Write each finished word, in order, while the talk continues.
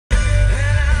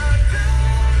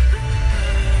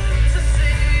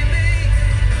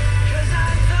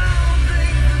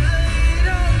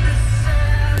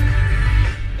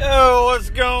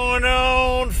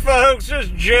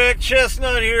Jack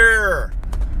Chestnut here,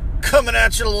 coming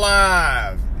at you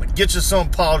live. I'm gonna get you some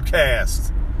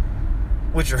podcast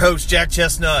with your host, Jack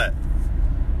Chestnut,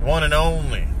 the one and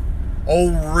only.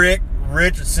 Old Rick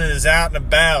Richardson is out and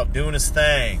about doing his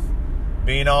thing,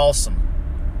 being awesome.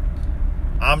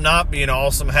 I'm not being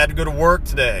awesome. I had to go to work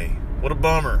today. What a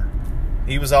bummer.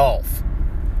 He was off.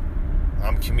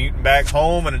 I'm commuting back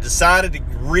home, and I decided to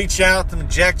reach out to the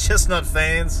Jack Chestnut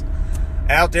fans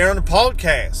out there on the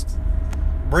podcast.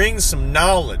 Bring some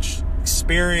knowledge,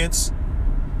 experience,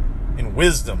 and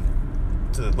wisdom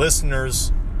to the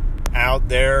listeners out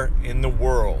there in the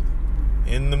world.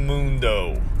 In the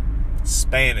mundo.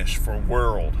 Spanish for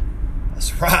world.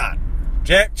 That's right.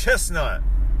 Jack Chestnut.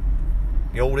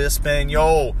 The old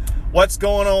Espanol. What's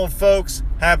going on, folks?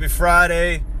 Happy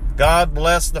Friday. God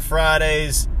bless the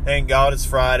Fridays. Thank God it's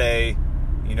Friday.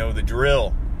 You know the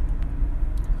drill.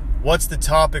 What's the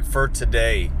topic for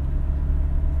today?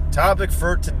 Topic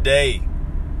for today.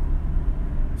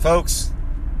 Folks,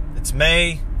 it's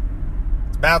May.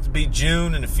 It's about to be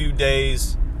June in a few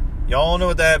days. Y'all know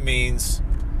what that means.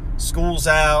 School's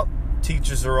out.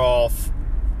 Teachers are off.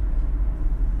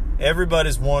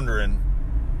 Everybody's wondering.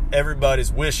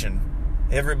 Everybody's wishing.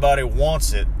 Everybody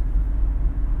wants it.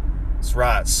 That's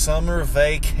right. Summer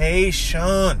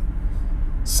vacation.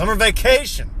 Summer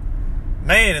vacation.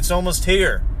 Man, it's almost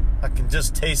here. I can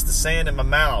just taste the sand in my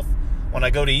mouth when I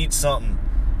go to eat something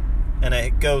and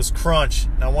it goes crunch.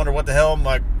 And I wonder what the hell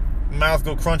my mouth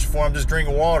go crunch for. I'm just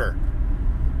drinking water.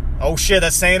 Oh shit,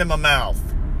 that's sand in my mouth.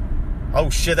 Oh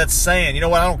shit, that's sand. You know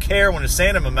what? I don't care when there's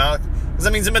sand in my mouth because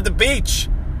that means I'm at the beach.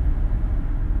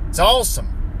 It's awesome.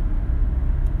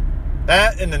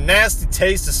 That and the nasty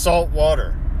taste of salt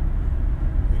water.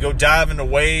 You go dive in the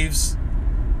waves,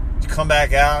 you come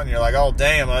back out and you're like, oh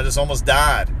damn, I just almost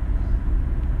died.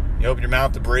 You open your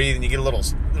mouth to breathe and you get a little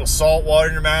salt water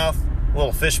in your mouth, a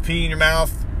little fish pee in your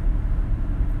mouth.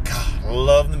 God, I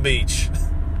love the beach.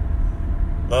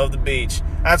 Love the beach.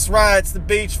 That's right, it's the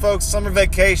beach, folks. Summer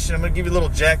vacation. I'm going to give you a little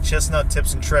Jack Chestnut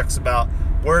tips and tricks about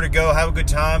where to go, have a good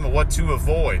time, and what to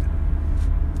avoid.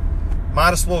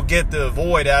 Might as well get the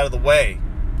avoid out of the way.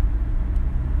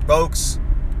 Folks,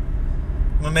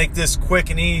 I'm going to make this quick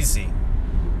and easy.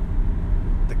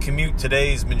 The commute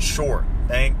today has been short.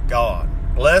 Thank God.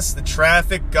 Bless the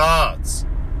traffic gods.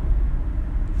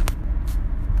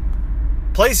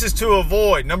 Places to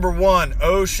avoid. Number 1,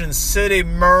 Ocean City,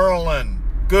 Maryland.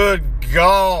 Good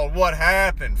God, what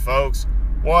happened, folks?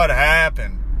 What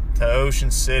happened to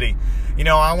Ocean City? You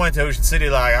know, I went to Ocean City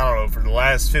like, I don't know, for the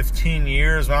last 15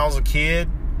 years when I was a kid.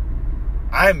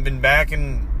 I haven't been back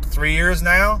in 3 years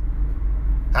now.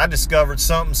 I discovered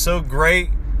something so great,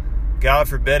 God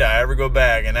forbid I ever go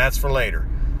back, and that's for later.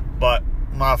 But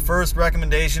my first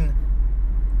recommendation,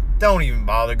 don't even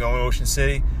bother going to Ocean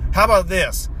City. How about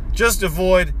this? Just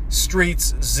avoid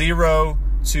streets 0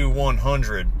 to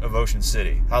 100 of Ocean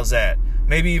City. How's that?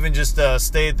 Maybe even just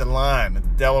stay at the line, at the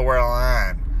Delaware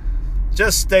line.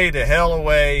 Just stay the hell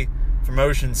away from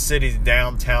Ocean City's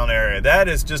downtown area. That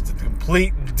is just a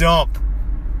complete dump.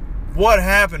 What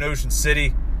happened, Ocean City?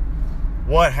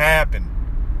 What happened?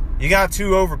 You got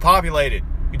too overpopulated.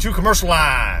 You're too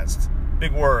commercialized.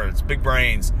 Big words, big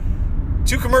brains.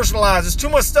 Too commercialized. There's too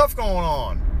much stuff going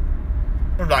on.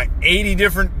 There's like 80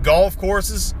 different golf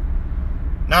courses.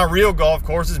 Not real golf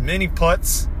courses, mini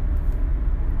putts.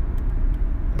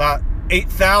 About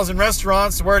 8,000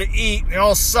 restaurants where to eat. They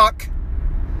all suck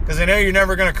because they know you're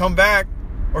never going to come back.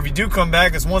 Or if you do come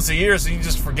back, it's once a year, so you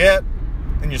just forget.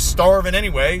 And you're starving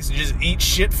anyway, so you just eat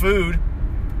shit food.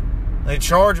 They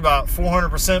charge about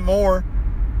 400% more.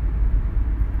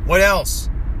 What else?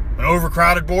 An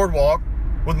overcrowded boardwalk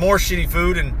with more shitty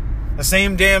food and the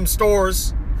same damn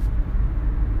stores.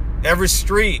 Every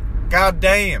street. God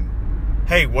damn.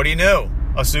 Hey, what do you know?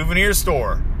 A souvenir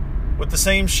store with the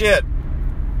same shit.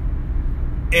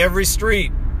 Every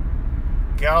street.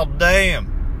 God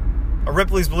damn. A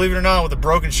Ripley's, believe it or not, with a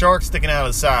broken shark sticking out of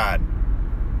the side.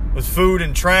 With food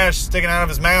and trash sticking out of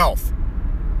his mouth.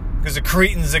 Because the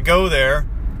cretins that go there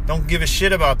don't give a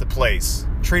shit about the place.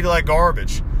 Treat it like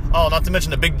garbage. Oh, not to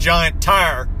mention the big giant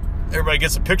tire everybody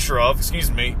gets a picture of,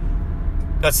 excuse me.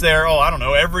 That's there, I don't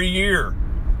know, every year.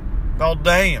 God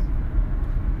damn.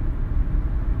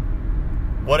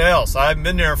 What else? I haven't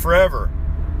been there forever.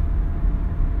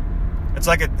 It's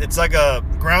like a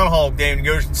Groundhog Day in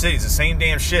Ocean City. It's the same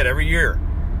damn shit every year.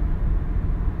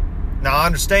 Now I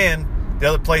understand the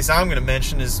other place I'm going to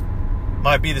mention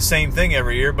might be the same thing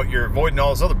every year, but you're avoiding all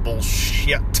this other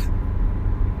bullshit.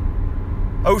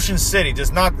 Ocean City,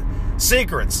 just not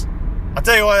secrets. I'll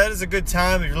tell you what, that is a good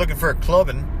time if you're looking for a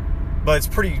clubbing. but it's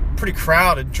pretty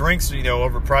crowded. Drinks,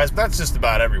 overpriced. But that's just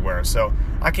about everywhere. So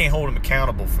I can't hold them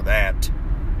accountable for that.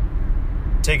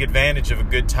 Take advantage of a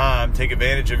good time. Take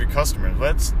advantage of your customers.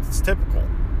 It's typical.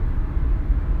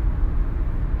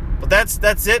 But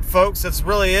that's it, folks. That's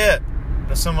really it.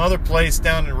 There's some other place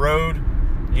down the road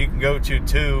you can go to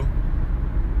too.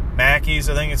 Mackey's,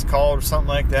 I think it's called, or something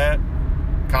like that.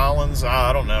 Collins,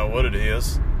 I don't know what it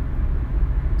is.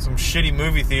 Some shitty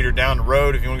movie theater down the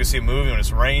road if you want to go see a movie when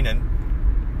it's raining.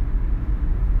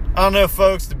 I don't know,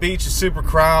 folks. The beach is super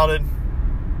crowded.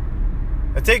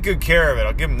 I take good care of it.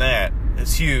 I'll give them that.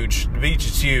 It's huge. The beach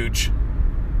is huge.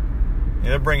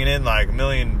 They're bringing in like 1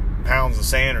 million pounds of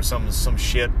sand or some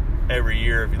shit every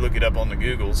year if you look it up on the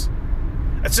Googles.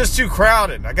 It's just too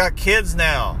crowded. I got kids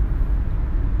now.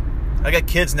 I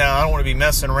don't want to be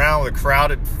messing around with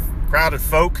crowded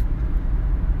folk.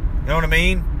 You know what I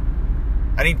mean?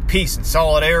 I need peace and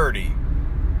solidarity.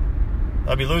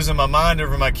 I'll be losing my mind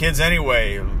over my kids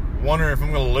anyway, wondering if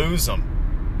I'm going to lose them.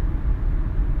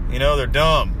 They're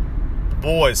dumb. The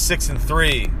boys, 6 and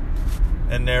 3,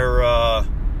 and they're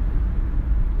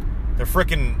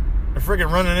freaking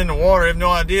running into water. They have no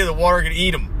idea the water could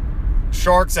eat them.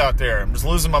 Sharks out there. I'm just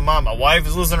losing my mind. My wife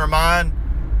is losing her mind.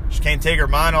 She can't take her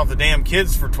mind off the damn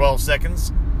kids for 12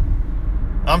 seconds.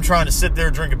 I'm trying to sit there,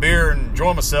 drink a beer, and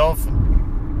enjoy myself.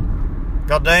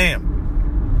 God damn.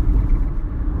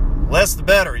 Less the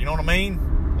better, you know what I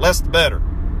mean? Less the better.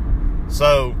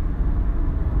 So,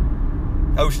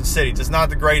 Ocean City, just not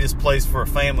the greatest place for a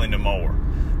family no more.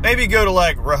 Maybe go to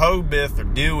like Rehoboth or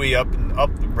Dewey up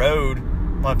the road.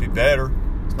 Might be better.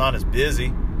 It's not as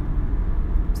busy.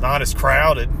 It's not as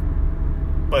crowded.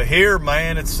 But here,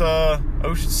 man, it's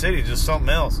Ocean City, just something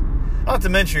else. Not to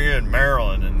mention you're in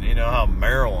Maryland, and you know how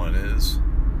Maryland is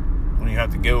when you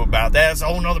have to go about that. It's a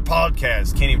whole nother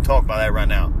podcast. Can't even talk about that right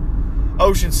now.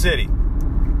 Ocean City,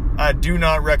 I do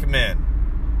not recommend.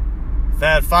 If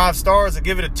I had 5 stars, I'd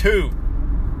give it a 2.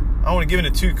 I want to give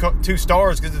it a 2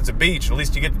 stars because it's a beach. At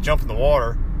least you get to jump in the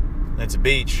water, and it's a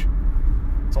beach.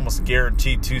 It's almost a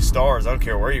guaranteed 2 stars. I don't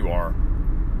care where you are.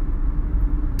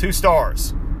 2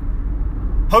 stars.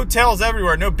 Hotels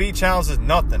everywhere. No beach houses,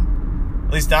 nothing.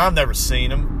 At least I've never seen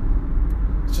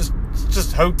them. It's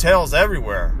just hotels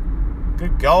everywhere.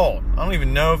 Good God. I don't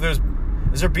even know if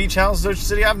is there beach houses in Ocean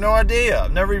City? I have no idea.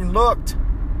 I've never even looked.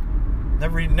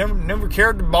 Never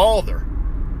cared to bother.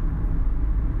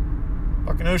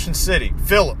 Fucking Ocean City.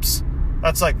 Phillips.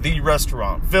 That's like the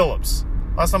restaurant. Phillips.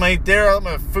 Last time I ate there,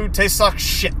 my food tastes like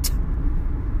shit.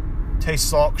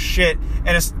 Tastes like shit. And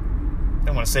I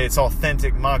don't want to say it's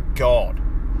authentic. My God.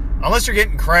 Unless you're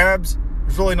getting crabs,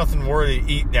 there's really nothing worthy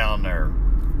to eat down there.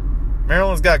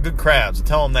 Maryland's got good crabs. I'll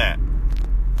tell them that.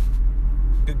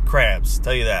 Good crabs. I'll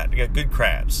tell you that. They got good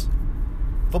crabs.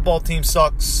 Football team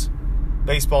sucks.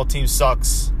 Baseball team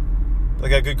sucks. They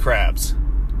got good crabs.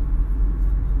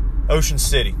 Ocean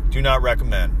City. Do not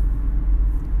recommend.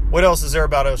 What else is there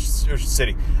about Ocean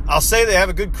City? I'll say they have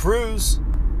a good cruise.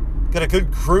 Got a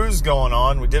good cruise going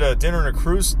on. We did a dinner and a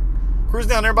cruise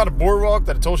down there by the boardwalk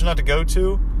that I told you not to go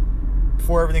to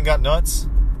before everything got nuts.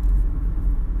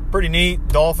 Pretty neat.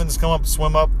 Dolphins come up,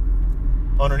 swim up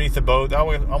underneath the boat. I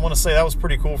want to say that was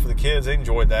pretty cool for the kids. They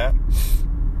enjoyed that.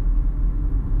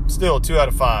 Still, 2 out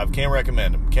of 5. Can't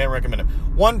recommend them.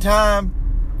 One time,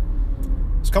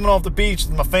 I was coming off the beach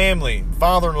with my family.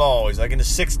 Father-in-law, he's like in his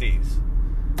 60s.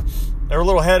 They were a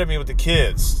little ahead of me with the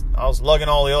kids. I was lugging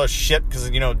all the other shit because,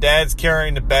 Dad's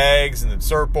carrying the bags and the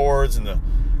surfboards and the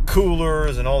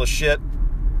coolers and all the shit.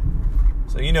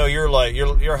 So,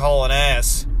 you're hauling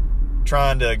ass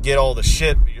trying to get all the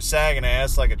shit, but you're sagging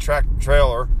ass like a tractor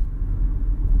trailer.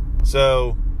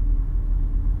 So,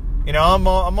 I'm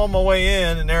on my way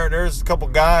in, and there's a couple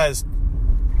guys.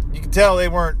 You can tell they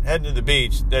weren't heading to the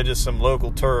beach. They're just some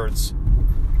local turds.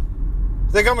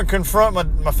 They come and confront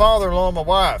my father-in-law and my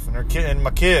wife and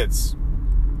my kids,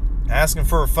 asking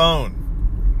for a phone.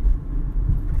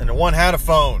 And the one had a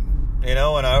phone, and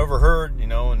I overheard, and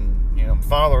my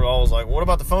father-in-law was like, "What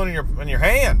about the phone in your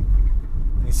hand?"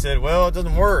 And he said, "Well, it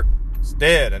doesn't work. It's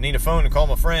dead. I need a phone to call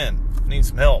my friend. I need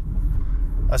some help."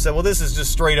 I said, "Well, this is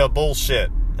just straight up bullshit."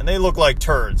 And they look like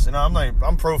turds. I'm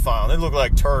profiling. They look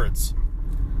like turds.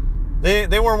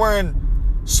 They weren't wearing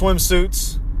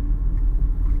swimsuits,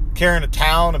 carrying a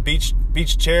towel and a beach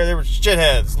chair. They were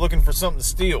shitheads looking for something to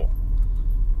steal.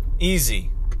 Easy.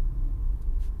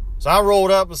 So I rolled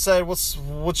up and said,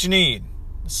 what you need?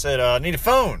 I said, I need a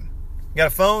phone. You got a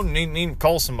phone? Need to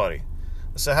call somebody.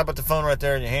 I said, how about the phone right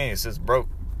there in your hand? He says, it's broke.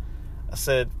 I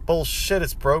said, bullshit,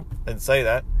 it's broke. I didn't say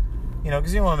that.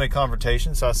 Because you want to make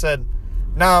confrontation. So I said,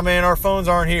 nah, man, our phones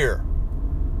aren't here.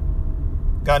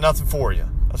 Got nothing for you.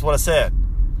 That's what I said.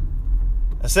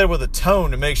 I said it with a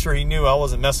tone to make sure he knew I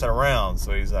wasn't messing around.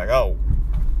 So he's like, oh.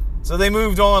 So they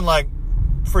moved on like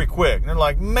pretty quick. And they're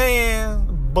like,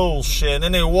 man, bullshit. And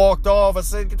then they walked off. I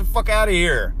said, get the fuck out of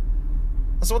here.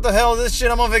 I said, what the hell is this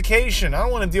shit? I'm on vacation. I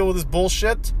don't want to deal with this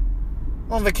bullshit.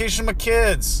 I'm on vacation with my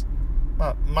kids.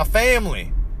 My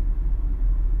family.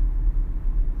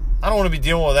 I don't want to be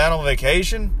dealing with that on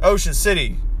vacation. Ocean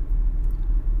City.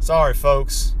 Sorry,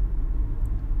 folks.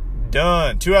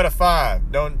 Done. 2 out of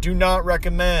 5. Do not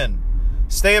recommend.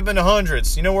 Stay up in the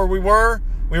hundreds. You know where we were?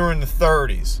 We were in the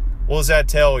 30s. What does that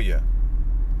tell you?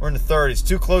 We're in the 30s.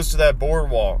 Too close to that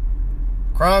boardwalk.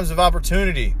 Crimes of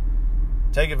opportunity.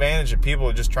 Take advantage of people who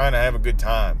are just trying to have a good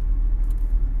time.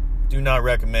 Do not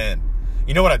recommend.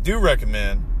 You know what I do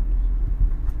recommend?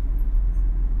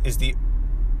 Is the...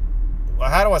 Well,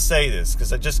 how do I say this?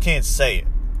 Because I just can't say it.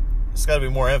 There's got to be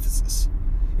more emphasis.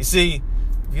 You see,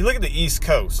 if you look at the East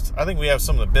Coast, I think we have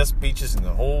some of the best beaches in the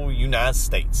whole United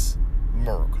States.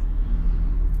 America.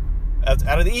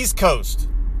 Out of the East Coast,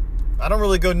 I don't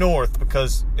really go north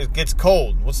because it gets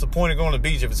cold. What's the point of going to the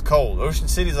beach if it's cold? Ocean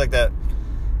City's like that.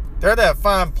 They're at that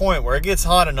fine point where it gets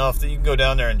hot enough that you can go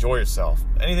down there and enjoy yourself.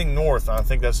 Anything north, I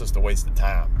think that's just a waste of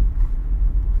time.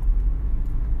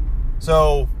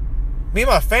 So, me and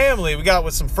my family, we got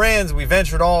with some friends, we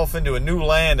ventured off into a new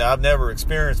land that I've never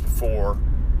experienced before.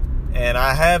 And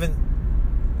I haven't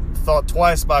thought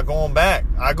twice about going back.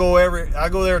 I go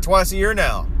there twice a year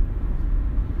now.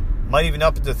 Might even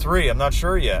up to 3. I'm not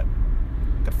sure yet.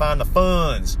 Could find the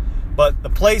funds. But the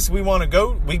place we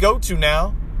go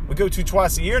to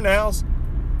twice a year now is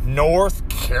North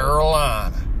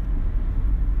Carolina.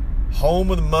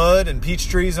 Home of the mud and peach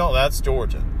trees and all that's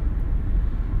Georgia.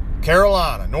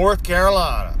 Carolina, North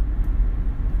Carolina.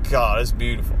 God, it's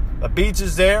beautiful. The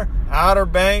beaches there, Outer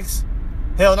Banks.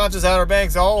 Hell, not just Outer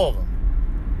Banks, all of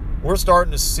them. We're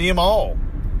starting to see them all.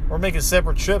 We're making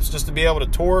separate trips just to be able to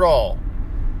tour it all.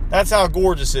 That's how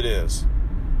gorgeous it is.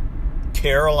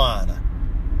 Carolina.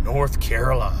 North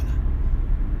Carolina.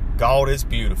 God, it's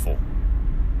beautiful.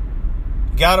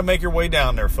 You got to make your way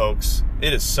down there, folks.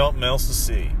 It is something else to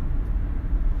see.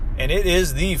 And it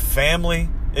is the family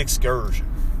excursion.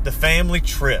 The family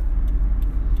trip.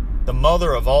 The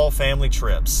mother of all family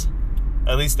trips.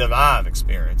 At least that I've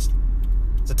experienced.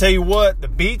 So tell you what, the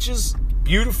beach is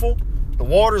beautiful. The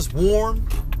water's warm.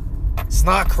 It's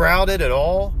not crowded at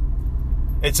all.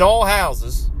 It's all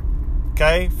houses.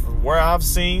 Okay? From where I've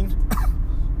seen.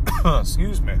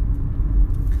 Excuse me.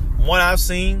 From what I've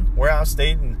seen, where I've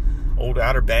stayed in old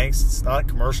Outer Banks, it's not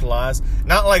commercialized.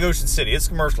 Not like Ocean City. It's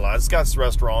commercialized. It's got its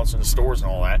restaurants and the stores and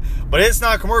all that. But it's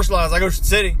not commercialized like Ocean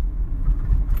City.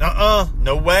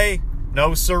 No way.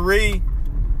 No siree.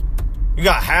 You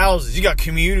got houses. You got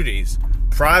communities.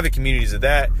 Private communities of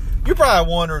that. You're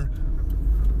probably wondering,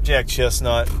 Jack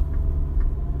Chestnut,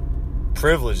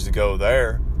 privileged to go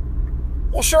there.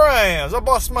 Well, sure I am. I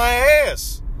bust my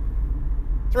ass.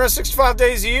 365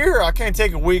 days a year. I can't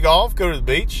take a week off, go to the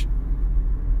beach.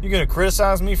 You gonna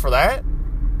criticize me for that?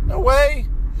 No way.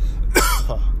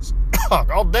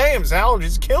 God damn, this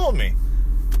allergy's killing me.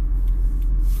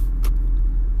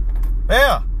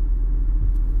 Yeah.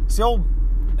 It's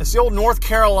the old North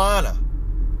Carolina.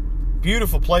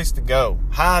 Beautiful place to go.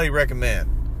 Highly recommend.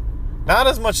 Not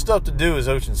as much stuff to do as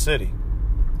Ocean City.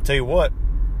 I'll tell you what,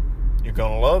 you're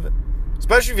gonna love it.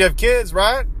 Especially if you have kids,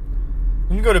 right?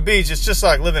 When you go to the beach, it's just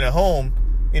like living at home.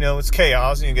 You know, it's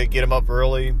chaos. You gotta get them up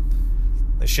early.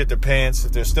 They shit their pants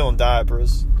if they're still in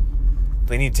diapers.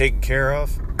 They need taken care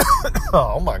of.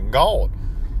 Oh my God.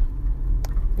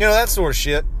 You know, that sort of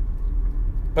shit.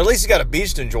 But at least you got a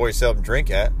beach to enjoy yourself and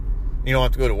drink at. You don't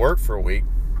have to go to work for a week.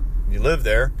 You live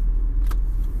there.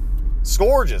 It's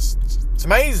gorgeous. It's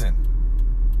amazing.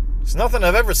 It's nothing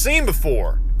I've ever seen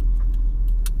before.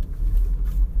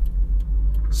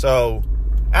 So,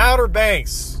 Outer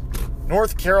Banks,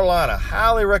 North Carolina,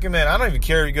 highly recommend. I don't even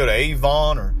care if you go to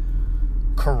Avon or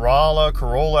Corolla,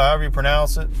 however you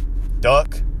pronounce it.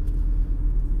 Duck,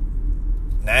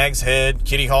 Nag's Head,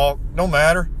 Kitty Hawk, no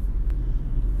matter.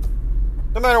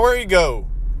 No matter where you go,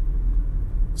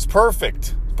 it's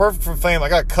perfect. It's perfect for family. I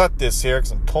got to cut this here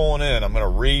because I'm pulling in. I'm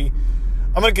going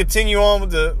to continue on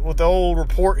with the old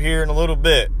report here in a little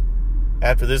bit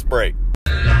after this break.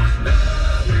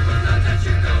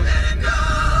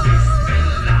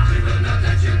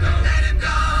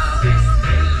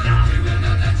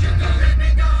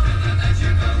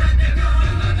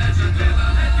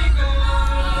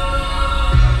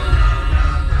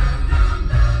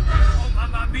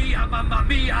 Mamma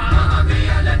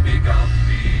mia, let me go.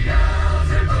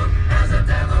 Beelzebub has a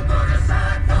devil put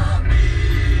aside for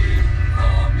me,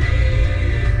 for me,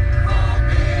 for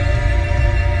me.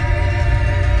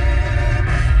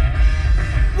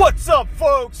 What's up,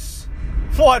 folks?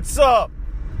 What's up?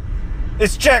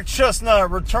 It's Jack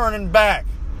Chestnut returning back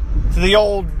to the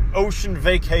old ocean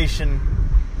vacation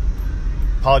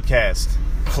podcast.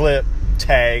 Clip,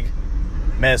 tag,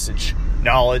 message,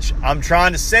 knowledge I'm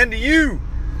trying to send to you.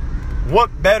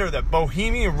 What better that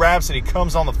Bohemian Rhapsody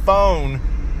comes on the phone,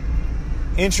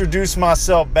 introduce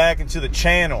myself back into the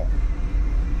channel.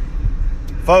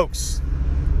 Folks,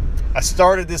 I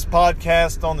started this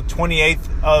podcast on the 28th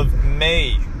of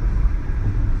May.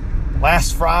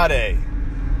 Last Friday.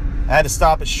 I had to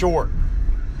stop it short.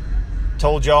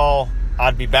 Told y'all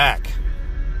I'd be back.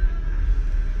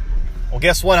 Well,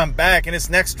 guess what? I'm back, and it's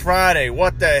next Friday.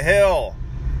 What the hell?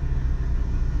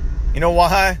 You know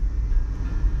why?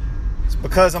 It's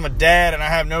because I'm a dad and I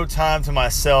have no time to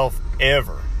myself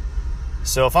ever.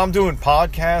 So if I'm doing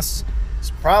podcasts, it's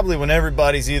probably when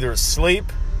everybody's either asleep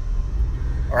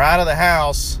or out of the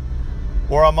house,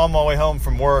 or I'm on my way home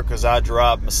from work because I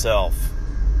drive myself.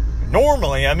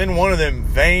 Normally, I'm in one of them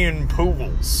van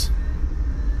pools.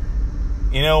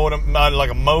 You know what? Like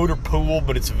a motor pool,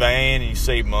 but it's a van and you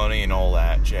save money and all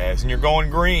that jazz. And you're going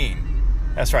green.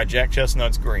 That's right, Jack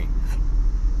Chestnut's green.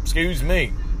 Excuse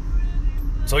me.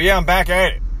 So yeah, I'm back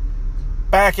at it.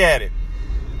 Back at it.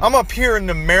 I'm up here in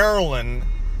the Maryland,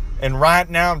 and right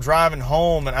now I'm driving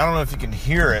home, and I don't know if you can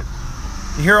hear it.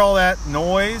 You hear all that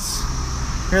noise?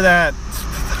 Hear that?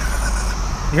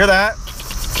 You hear that?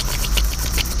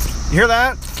 You hear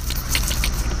that?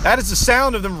 That is the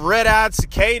sound of them red-eyed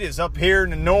cicadas up here in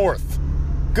the north.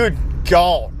 Good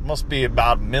God. Must be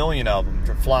about 1 million of them.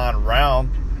 They're flying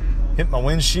around. Hit my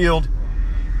windshield.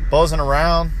 Buzzing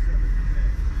around.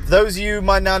 For those of you who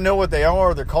might not know what they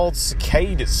are, they're called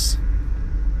cicadas.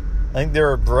 I think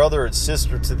they're a brother and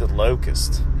sister to the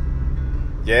locust.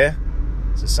 Yeah?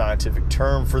 It's a scientific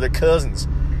term for the cousins.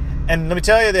 And let me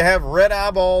tell you, they have red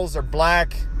eyeballs. They're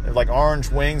black. They have like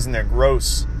orange wings, and they're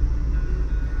gross.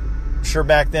 I'm sure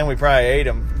back then we probably ate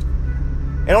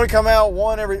them. They only come out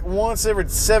once every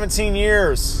 17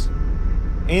 years.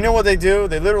 And you know what they do?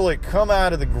 They literally come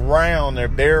out of the ground they're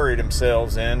buried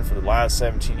themselves in for the last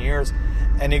 17 years.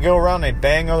 And they go around, they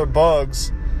bang other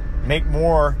bugs, make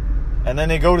more, and then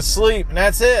they go to sleep, and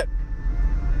that's it.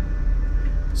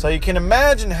 So you can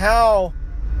imagine how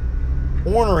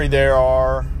ornery they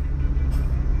are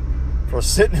for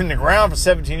sitting in the ground for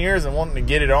 17 years and wanting to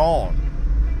get it on.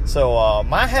 So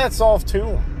my hat's off to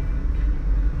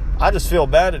them. I just feel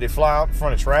bad that they fly out in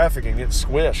front of traffic and get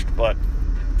squished, but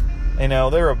you know,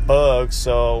 they're a bug,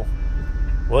 so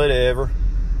whatever.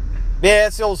 Yeah,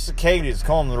 it's the old cicadas.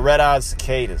 Call them the red-eyed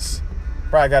cicadas.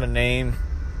 Probably got a name.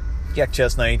 Jack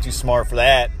Chestnut ain't too smart for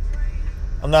that.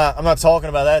 I'm not talking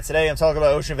about that today. I'm talking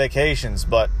about ocean vacations,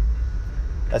 but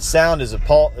that sound is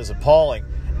appalling.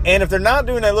 And if they're not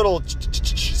doing that little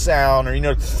sound, or, you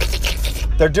know,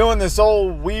 they're doing this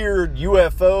old weird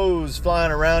UFOs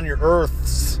flying around your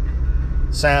Earth's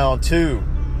sound too.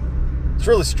 It's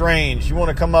really strange. You want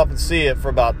to come up and see it for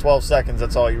about 12 seconds.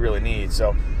 That's all you really need.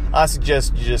 So I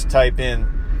suggest you just type in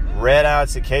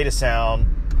red-eyed cicada sound.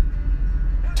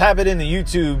 Type it in the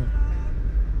YouTube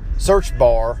search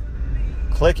bar.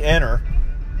 Click enter.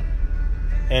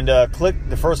 And click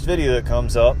the first video that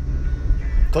comes up.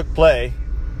 Click play.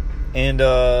 And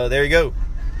there you go.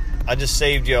 I just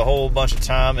saved you a whole bunch of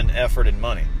time and effort and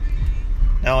money.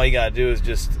 Now all you gotta do is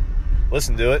just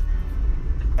listen to it.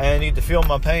 I need to feel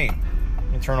my pain.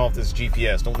 Let me turn off this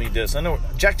GPS. Don't need this. I know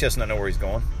Jack Chestnut know where he's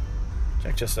going.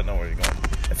 Jack Chestnut know where he's going.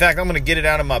 In fact, I'm gonna get it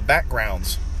out of my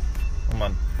backgrounds on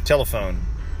my telephone.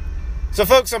 So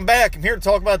folks, I'm back. I'm here to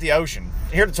talk about the ocean.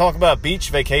 I'm here to talk about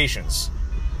beach vacations.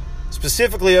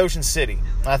 Specifically Ocean City.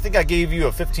 I think I gave you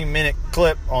a 15-minute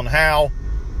clip on how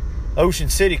Ocean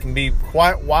City can be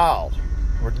quite wild,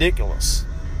 ridiculous,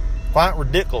 quite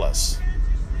ridiculous.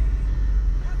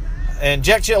 And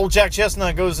old Jack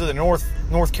Chestnut goes to the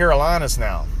North Carolinas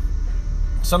now.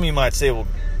 Some of you might say, well,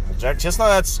 Jack Chestnut,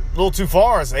 that's a little too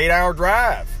far. It's an 8-hour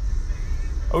drive.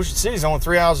 Ocean City's only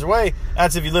 3 hours away.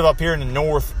 That's if you live up here in the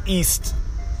northeast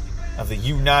of the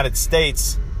United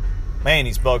States. Man,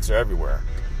 these bugs are everywhere.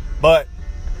 But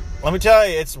let me tell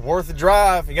you, it's worth the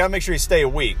drive. You got to make sure you stay a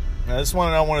week. Now, this is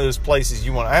one of those places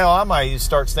you want. Hell, I might even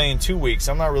start staying 2 weeks.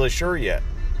 I'm not really sure yet.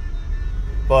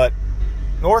 But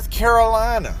North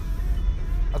Carolina.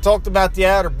 I talked about the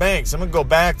Outer Banks. I'm going to go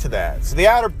back to that. So the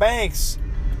Outer Banks,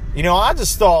 you know, I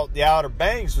just thought the Outer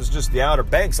Banks was just the Outer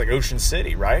Banks, like Ocean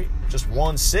City, right? Just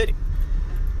one city.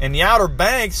 And the Outer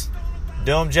Banks,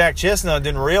 dumb Jack Chestnut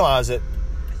didn't realize it.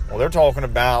 Well, they're talking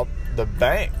about the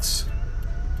banks.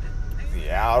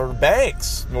 The Outer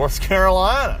Banks, North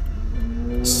Carolina.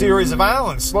 Series of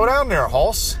islands. Slow down there,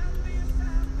 Hoss.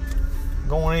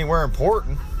 Going anywhere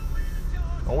important.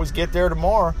 always get there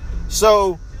tomorrow.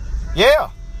 So, yeah.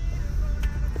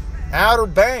 Outer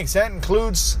Banks, that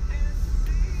includes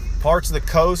parts of the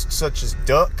coast such as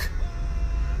Duck,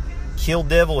 Kill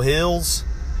Devil Hills,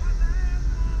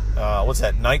 what's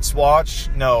that, Night's Watch?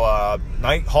 No,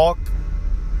 Nighthawk,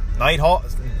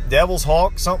 Devil's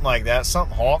Hawk, something like that,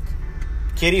 something Hawk,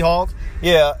 Kitty Hawk.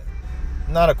 Yeah,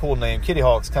 not a cool name. Kitty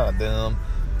Hawk's kind of dumb.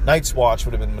 Night's Watch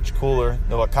would have been much cooler.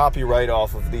 Though a copyright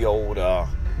off of the old,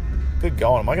 good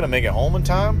God, am I going to make it home in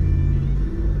time?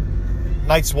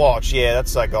 Night's Watch, yeah,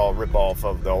 that's like a rip-off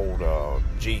of the old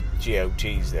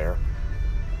GOTs there.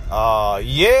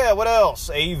 Yeah, what else?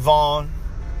 Avon,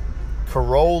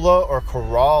 Corolla or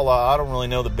Corolla. I don't really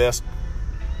know the best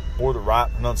or the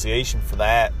right pronunciation for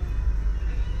that.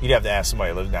 You'd have to ask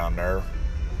somebody who lives down there.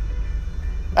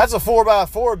 That's a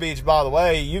 4x4 beach, by the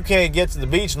way. You can't get to the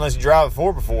beach unless you drive a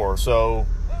 4x4. So,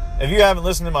 if you haven't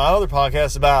listened to my other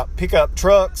podcast about pickup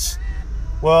trucks,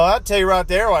 well, I'd tell you right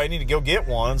there why you need to go get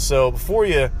one. So, before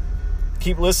you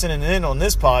keep listening in on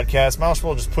this podcast, might as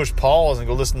well just push pause and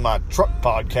go listen to my truck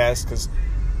podcast. Because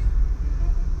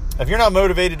if you're not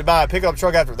motivated to buy a pickup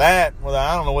truck after that, well,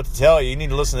 I don't know what to tell you. You need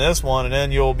to listen to this one, and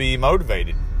then you'll be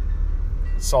motivated.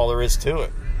 That's all there is to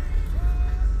it.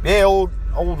 Yeah, old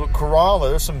Corolla.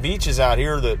 There's some beaches out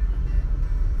here that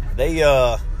they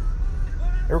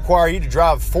require you to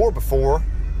drive 4x4.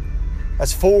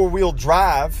 That's 4-wheel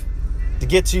drive to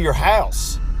get to your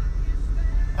house.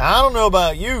 Now, I don't know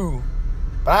about you,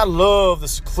 but I love the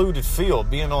secluded feel,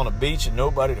 being on a beach and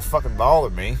nobody to fucking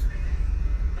bother me.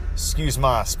 Excuse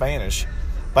my Spanish.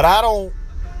 But I don't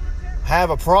have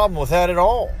a problem with that at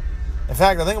all. In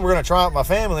fact, I think we're going to try it with my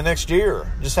family next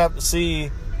year. Just have to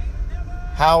see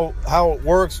how it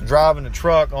works driving a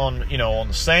truck on the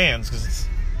sands, because it's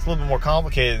a little bit more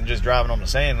complicated than just driving on the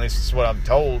sand. At least that's what I'm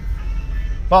told.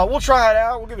 But we'll try it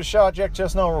out. We'll give it a shot. Jack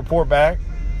Chestnut will report back.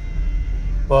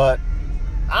 But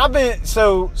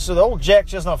so the old Jack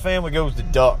Chestnut family goes to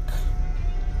Duck,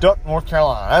 North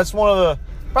Carolina. That's one of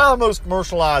probably the most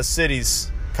commercialized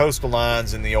cities, coastal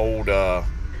lines in the old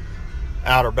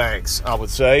Outer Banks, I would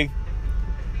say.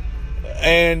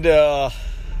 And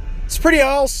it's pretty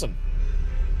awesome.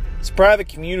 It's private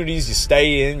communities. You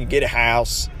stay in, you get a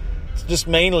house. It's just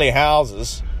mainly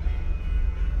houses.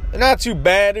 They're not too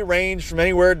bad. They range from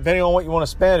anywhere, depending on what you want to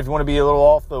spend. If you want to be a little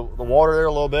off the water there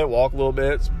a little bit, walk a little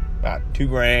bit, it's about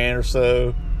 $2,000 or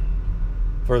so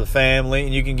for the family.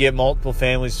 And you can get multiple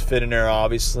families to fit in there,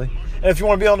 obviously. And if you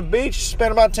want to be on the beach,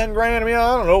 spend about $10,000. I mean,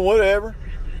 I don't know, whatever.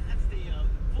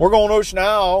 We're going to Ocean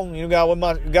Isle. You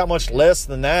got much less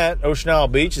than that. Ocean Isle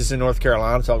Beach is in North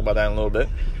Carolina. I'll talk about that in a little bit.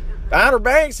 Outer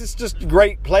Banks, it's just a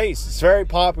great place. It's very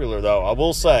popular, though, I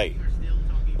will say.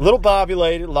 A little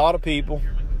populated, a lot of people.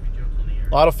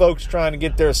 A lot of folks trying to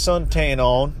get their suntan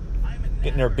on,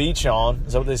 getting their beach on.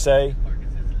 Is that what they say?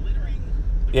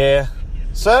 Yeah.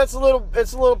 So it's a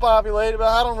little populated, but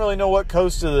I don't really know what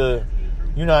coast of the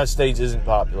United States isn't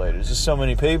populated. There's just so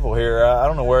many people here. I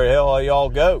don't know where the hell y'all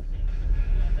go.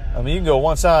 I mean, you can go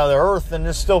one side of the earth and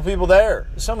there's still people there.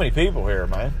 There's so many people here,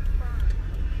 man.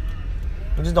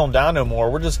 We just don't die no more.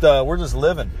 We're just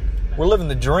living. We're living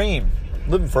the dream,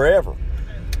 living forever.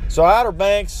 So Outer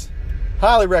Banks,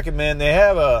 highly recommend. They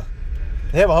have a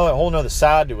whole nother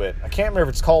side to it. I can't remember if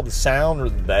it's called the Sound or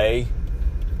the Bay.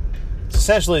 It's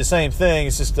essentially the same thing.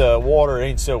 It's just water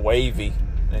ain't so wavy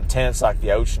and intense like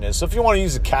the ocean is. So if you want to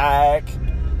use a kayak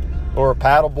or a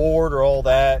paddleboard or all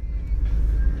that,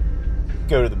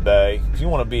 go to the bay. If you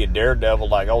want to be a daredevil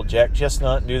like old Jack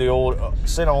Chestnut and do the old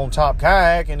sit on top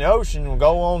kayak in the ocean, we'll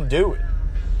go on and do it.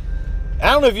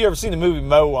 I don't know if you ever seen the movie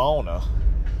Moana,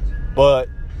 but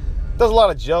it does a lot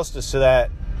of justice to that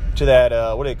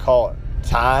what do they call it?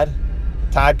 Tide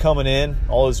coming in,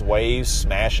 all those waves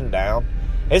smashing down.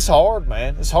 It's hard,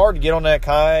 man. It's hard to get on that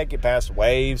kayak, get past the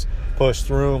waves, push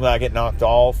through them without getting knocked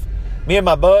off. Me and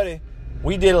my buddy,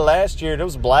 we did it last year. It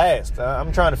was a blast.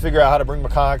 I'm trying to figure out how to bring my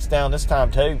kayaks down this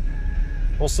time, too.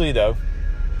 We'll see, though.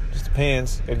 Just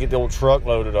depends. Got to get the old truck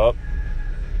loaded up.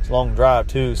 It's a long drive,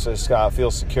 too, so it's got to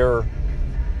feel secure.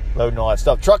 Loading all that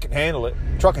stuff. Truck can handle it.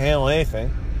 Truck can handle anything.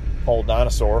 Old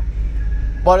dinosaur.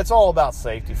 But it's all about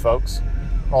safety, folks.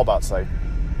 All about safety.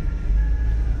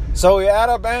 So, yeah,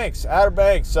 Outer Banks.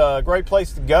 Great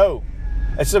place to go.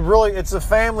 It's a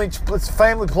family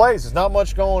place. There's not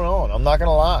much going on. I'm not going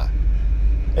to lie.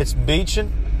 It's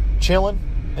beaching, chilling,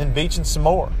 and beaching some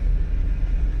more.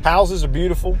 Houses are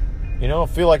beautiful. You know, I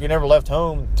feel like you never left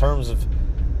home in terms of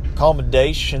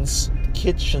accommodations,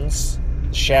 kitchens,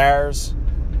 showers,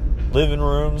 living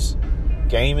rooms,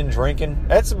 gaming, drinking.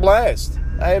 That's a blast.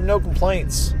 I have no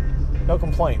complaints. No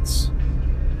complaints.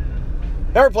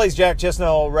 Every place Jack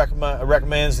Chestnut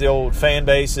recommends the old fan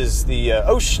base is the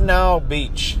Ocean Isle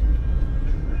Beach,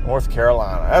 North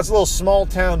Carolina. That's a little small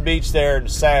town beach there in the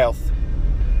south,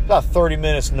 about 30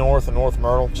 minutes north of North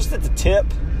Myrtle, just at the tip,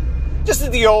 just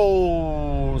at the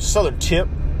old southern tip,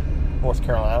 North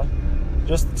Carolina,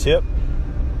 just the tip.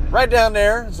 Right down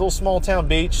there, it's a little small town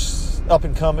beach, up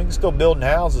and coming, still building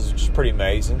houses, which is pretty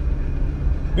amazing.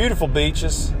 Beautiful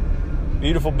beaches,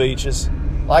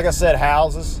 like I said,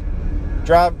 houses.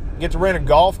 Get to rent a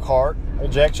golf cart.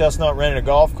 Old Jack Chestnut rented a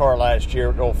golf cart last year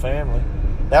with the whole family.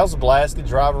 That was a blast. Could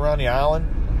drive around the island,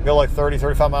 go like 30,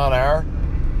 35 mile an hour.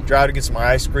 Drive to get some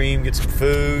ice cream, get some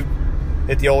food,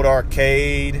 hit the old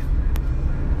arcade.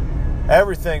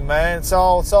 Everything, man. It's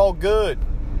all good.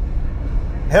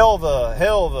 Hell of a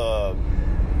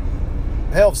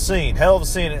scene. All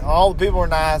the people are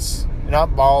nice. You're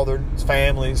not bothered. It's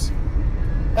families.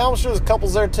 I'm sure there's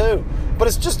couples there too. But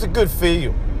it's just a good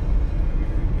feel.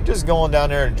 You're just going down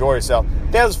there and enjoy yourself.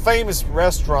 They have this famous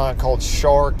restaurant called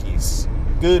Sharky's.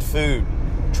 Good food.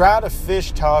 Try the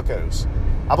fish tacos.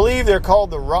 I believe they're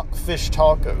called the rock fish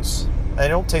tacos. They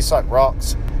don't taste like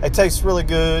rocks. They taste really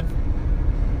good.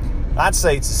 I'd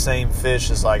say it's the same fish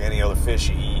as like any other fish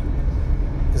you eat,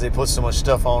 because they put so much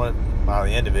stuff on it. By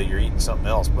the end of it, you're eating something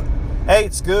else. But hey,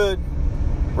 it's good.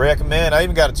 Recommend. I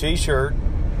even got a t-shirt.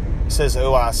 It says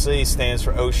OIC, stands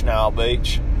for Ocean Isle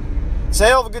Beach. It's a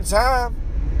hell of a good time.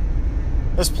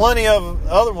 There's plenty of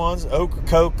other ones.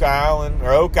 Ocracoke Island,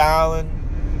 or Oak Island.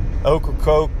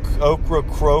 Ocracoke.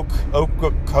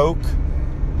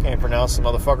 Can't pronounce the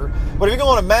motherfucker. But if you go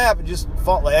on a map and just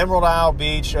follow Emerald Isle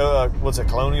Beach,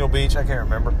 Colonial Beach? I can't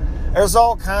remember. There's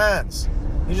all kinds.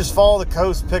 You just follow the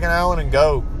coast, pick an island, and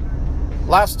go.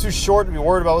 Life's too short to be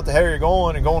worried about what the hell you're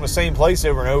going and going to the same place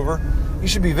over and over. You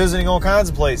should be visiting all kinds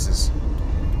of places.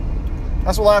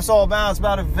 That's what life's all about. It's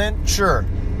about adventure.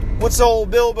 What's old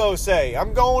Bilbo say?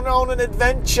 I'm going on an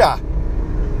adventure.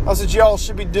 That's what y'all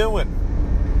should be doing.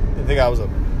 Didn't think I was a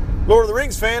Lord of the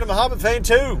Rings fan. I'm a Hobbit fan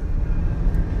too.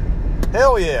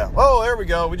 Hell yeah. Oh, there we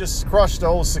go. We just crushed the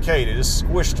old cicada. Just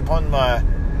squished upon my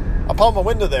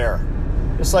window there.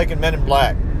 Just like in Men in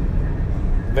Black.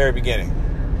 Very beginning.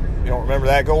 You don't remember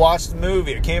that? Go watch the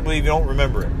movie. I can't believe you don't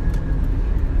remember it.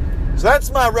 So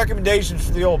that's my recommendations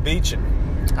for the old beaching.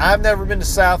 I've never been to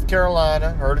South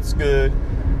Carolina. Heard it's good.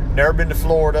 Never been to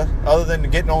Florida, other than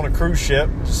getting on a cruise ship.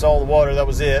 Just saw the water. That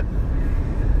was it.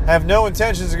 I have no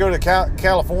intentions to go to the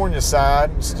California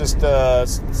side. It's just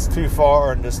it's too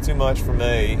far and just too much for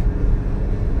me.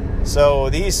 So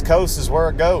the East Coast is where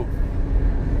I go.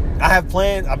 I have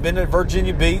planned. I've been to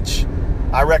Virginia Beach.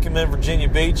 I recommend Virginia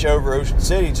Beach over Ocean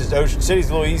City. Just Ocean City's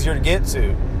a little easier to get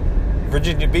to.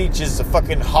 Virginia Beach is a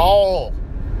fucking haul.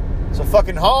 It's a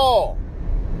fucking haul.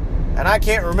 And I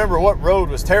can't remember what road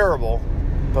was terrible.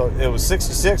 But it was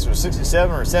 66 or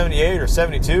 67 or 78 or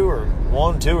 72 or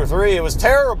 1, 2, or 3. It was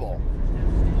terrible.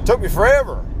 It took me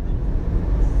forever.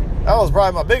 That was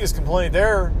probably my biggest complaint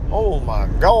there. Oh my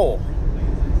God.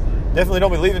 Definitely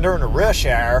don't be leaving during the rush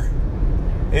hour.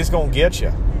 It's going to get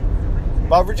you.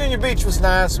 But Virginia Beach was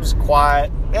nice. It was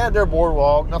quiet. They had their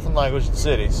boardwalk. Nothing like Ocean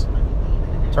City's.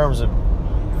 In terms of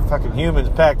fucking humans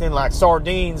packed in like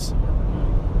sardines.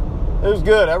 It was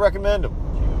good. I recommend them.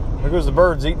 There goes the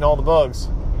birds eating all the bugs.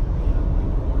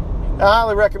 I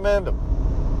highly recommend them.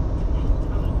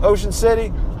 Ocean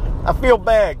City, I feel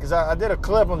bad because I did a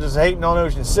clip on just hating on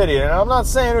Ocean City. And I'm not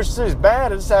saying Ocean City's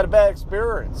bad. I just had a bad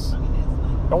experience.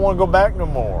 Don't want to go back no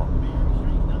more.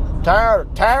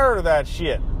 Tired of that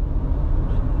shit.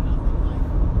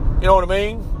 You know what I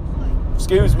mean?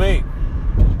 Excuse me.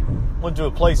 Went to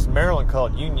a place in Maryland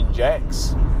called Union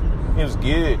Jack's. It was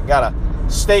good. Got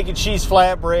a steak and cheese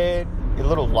flatbread. Get a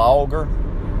little lager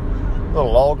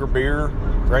beer.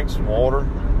 Drank some water.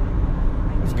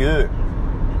 It was good.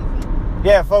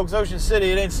 Yeah, folks, Ocean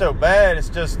City, it ain't so bad. It's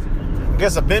just, I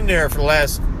guess I've been there for the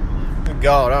last, good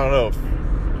God, I don't know,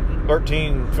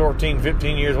 13, 14,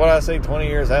 15 years. What did I say, 20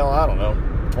 years? Hell, I don't know.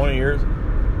 20 years.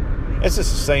 It's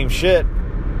just the same shit.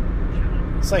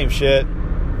 Same shit.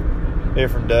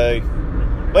 Different day.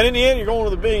 But in the end, you're going to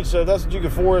the beach, so if that's what you can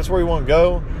afford, that's where you want to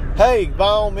go. Hey, by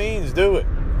all means, do it.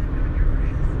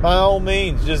 By all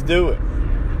means, just do it.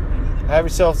 Have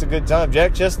yourself a good time.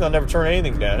 Jack Chestnut never turned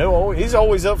anything down. He's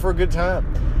always up for a good time.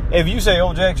 If you say,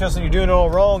 oh, Jack Chestnut, you're doing it all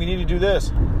wrong, you need to do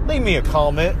this, leave me a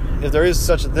comment. If there is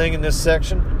such a thing in this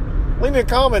section, leave me a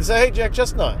comment and say, hey, Jack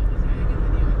Chestnut,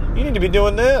 you need to be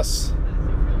doing this.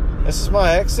 This is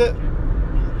my exit.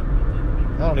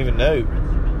 I don't even know.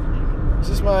 Is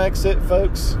this my exit,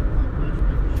 folks?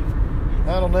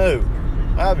 I don't know.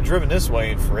 I haven't driven this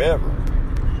way in forever.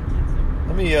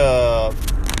 Let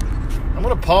I'm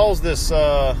going to pause this.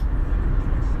 I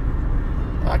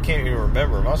can't even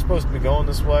remember. Am I supposed to be going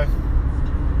this way?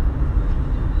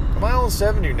 Am I on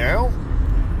 70 now?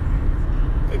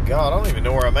 Good God, I don't even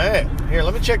know where I'm at. Here,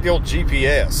 let me check the old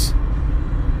GPS.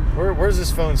 Where's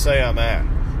this phone say I'm at?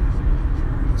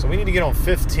 So we need to get on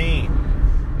 15.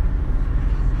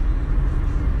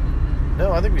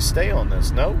 No, I think we stay on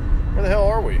this. No? Where the hell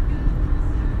are we?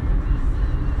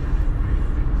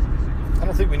 I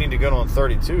don't think we need to go on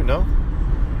 32, no?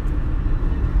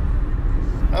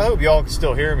 I hope y'all can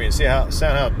still hear me and sound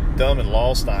how dumb and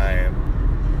lost I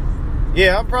am.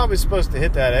 Yeah, I'm probably supposed to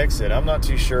hit that exit. I'm not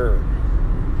too sure.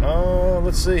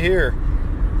 Let's see here.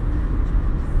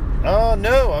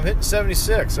 No, I'm hitting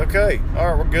 76. Okay. All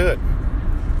right, we're good.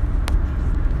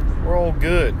 We're all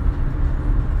good.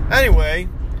 Anyway,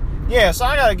 yeah, so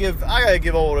I gotta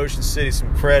give old Ocean City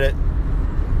some credit.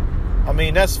 I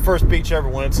mean, that's the first beach I ever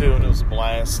went to, and it was a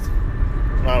blast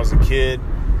when I was a kid.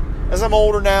 As I'm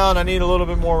older now and I need a little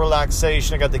bit more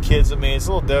relaxation, I got the kids with me. It's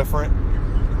a little different.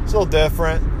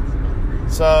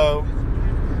 So,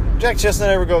 Jack Chestnut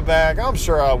ever go back? I'm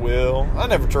sure I will. I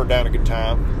never turn down a good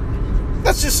time.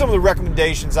 That's just some of the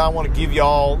recommendations I want to give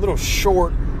y'all. Little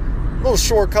short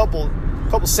couple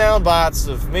sound bites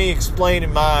of me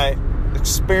explaining my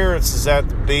experiences at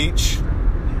the beach.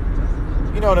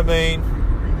 You know what I mean?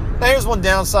 Now, here's one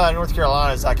downside in North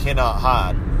Carolina is I cannot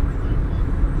hide.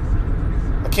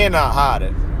 I cannot hide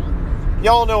it.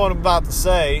 Y'all know what I'm about to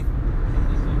say,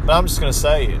 but I'm just going to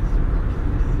say it.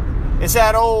 It's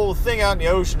that old thing out in the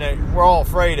ocean that we're all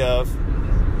afraid of.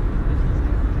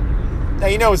 Now,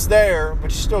 you know it's there,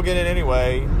 but you still get it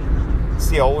anyway. It's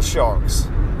the old sharks.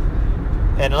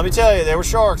 And let me tell you, there were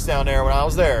sharks down there when I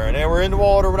was there, and they were in the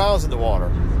water when I was in the water.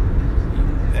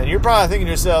 And you're probably thinking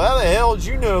to yourself, how the hell did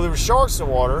you know there were sharks in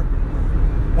the water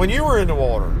when you were in the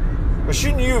water? But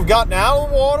shouldn't you have gotten out of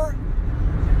the water?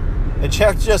 And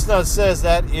Jack Chestnut says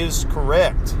that is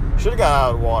correct. Should have got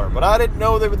out of the water, but I didn't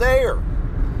know they were there.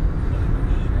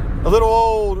 A little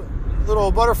old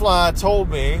butterfly told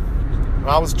me when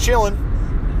I was chilling,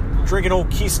 drinking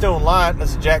old Keystone Light,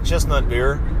 that's a Jack Chestnut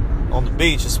beer, on the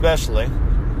beach especially.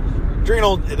 Drinking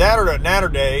old that or a Natter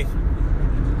Day.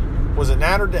 Was it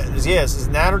Natter Days? Yes, it's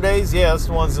Natter Days. Yeah, it's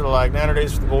the ones that are like Natter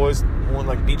Days for the boys. One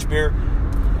like beach beer.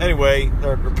 Anyway,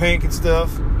 they're pink and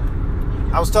stuff.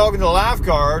 I was talking to a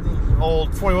lifeguard,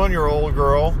 old 21-year-old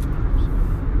girl.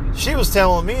 She was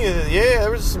telling me that, yeah,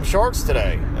 there was some sharks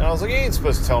today. And I was like, you ain't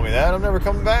supposed to tell me that. I'm never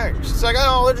coming back. She's like,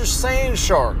 oh, they're just sand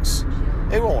sharks.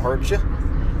 They won't hurt you.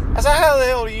 I said, how the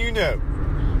hell do you know?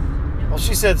 Well,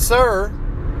 she said, sir,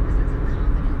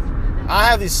 I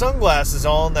have these sunglasses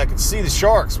on that can see the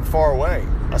sharks from far away.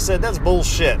 I said, that's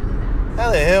bullshit.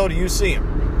 How the hell do you see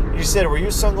them? She said, were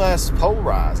your sunglasses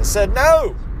polarized? I said,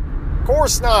 no, of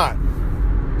course not.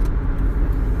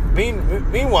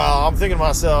 Meanwhile, I'm thinking to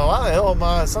myself, how the hell are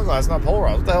my sunglasses not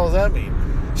polarized? What the hell does that mean?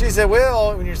 She said,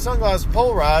 well, when your sunglasses are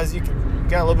polarized, you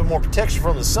got a little bit more protection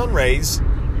from the sun rays,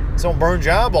 so it don't burn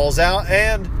your eyeballs out,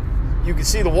 and you can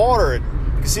see the water, and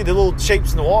you can see the little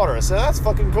shapes in the water. I said, that's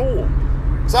fucking cool.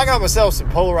 So I got myself some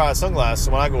polarized sunglasses,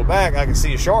 so when I go back, I can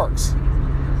see the sharks.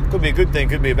 Could be a good thing,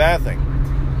 could be a bad thing.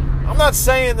 I'm not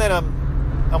saying that I'm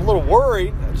a little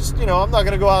worried. I just, I'm not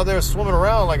going to go out there swimming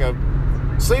around like a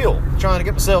seal trying to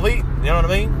get myself eaten. You know what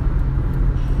I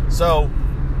mean? So,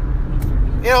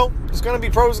 there's going to be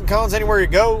pros and cons anywhere you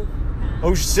go.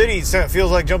 Ocean City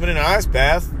feels like jumping in an ice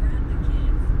bath.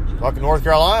 Fucking North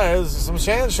Carolina, there's some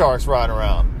sand sharks riding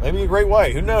around. Maybe a great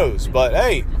way. Who knows? But,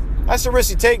 hey, that's the risk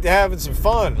you take to having some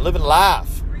fun, living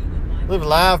life. Living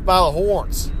life by the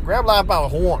horns. Grab life by the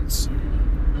horns.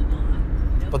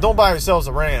 But don't buy yourselves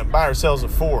a Ram. Buy yourselves a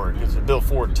Ford, because they're built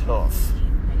Ford tough.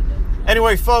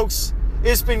 Anyway, folks,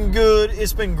 it's been good.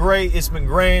 It's been great. It's been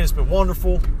grand. It's been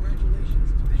wonderful.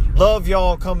 Love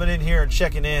y'all coming in here and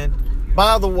checking in.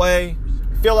 By the way,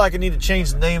 I feel like I need to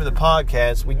change the name of the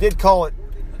podcast. We did call it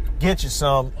Get You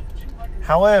Some.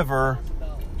 However,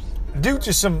 due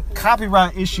to some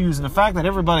copyright issues and the fact that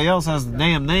everybody else has the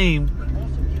damn name,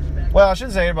 well, I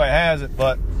shouldn't say everybody has it,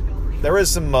 but there's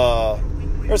some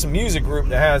music group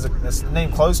that has a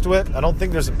name close to it. I don't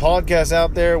think there's a podcast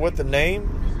out there with the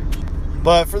name.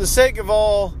 But for the sake of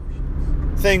all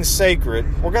things sacred,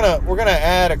 we're gonna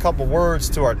add a couple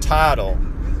words to our title.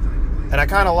 And I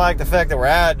kind of like the fact that we're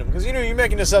adding them, because you're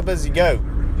making this up as you go.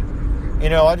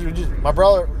 My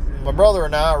brother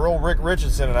and I, old Rick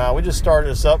Richardson and I, we just started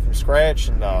this up from scratch.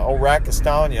 And old Rack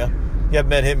Castagna, you haven't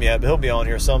met him yet, but he'll be on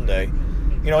here someday.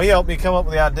 He helped me come up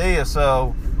with the idea.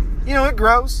 So, it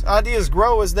grows. Ideas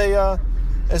grow as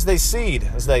they seed,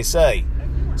 as they say.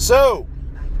 So,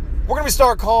 we're going to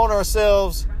start calling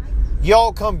ourselves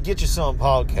Y'all come get you some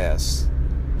podcasts.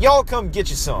 Y'all come get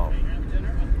you some.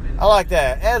 I like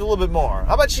that. Add a little bit more.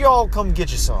 How about y'all come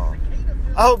get you some?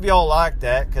 I hope y'all like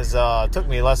that, because it took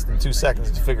me less than 2 seconds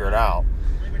to figure it out.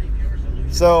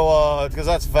 So, because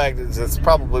that's a fact, that's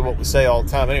probably what we say all the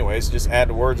time anyways. Just add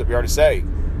the words that we already say.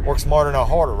 Work smarter, not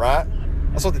harder, right?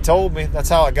 That's what they told me. That's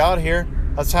how I got here.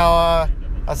 That's how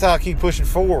I keep pushing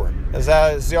forward.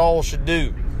 As y'all should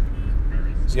do.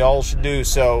 As y'all should do.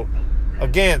 So,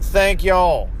 again, thank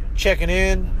y'all checking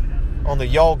in on the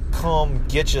Y'all Come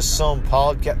Get You Some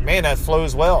podcast. Man, that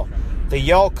flows well. The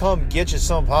Y'all Come Get You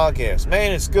Some podcast.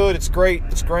 Man, it's good. It's great.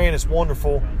 It's grand. It's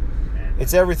wonderful.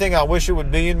 It's everything I wish it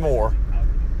would be and more.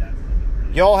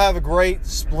 Y'all have a great,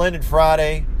 splendid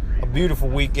Friday. A beautiful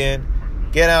weekend.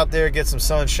 Get out there, get some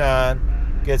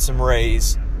sunshine, get some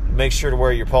rays. Make sure to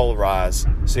wear your polarized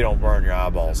so you don't burn your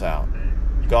eyeballs out.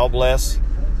 God bless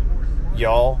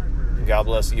y'all. God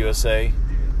bless the USA.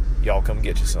 Y'all come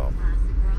get you some.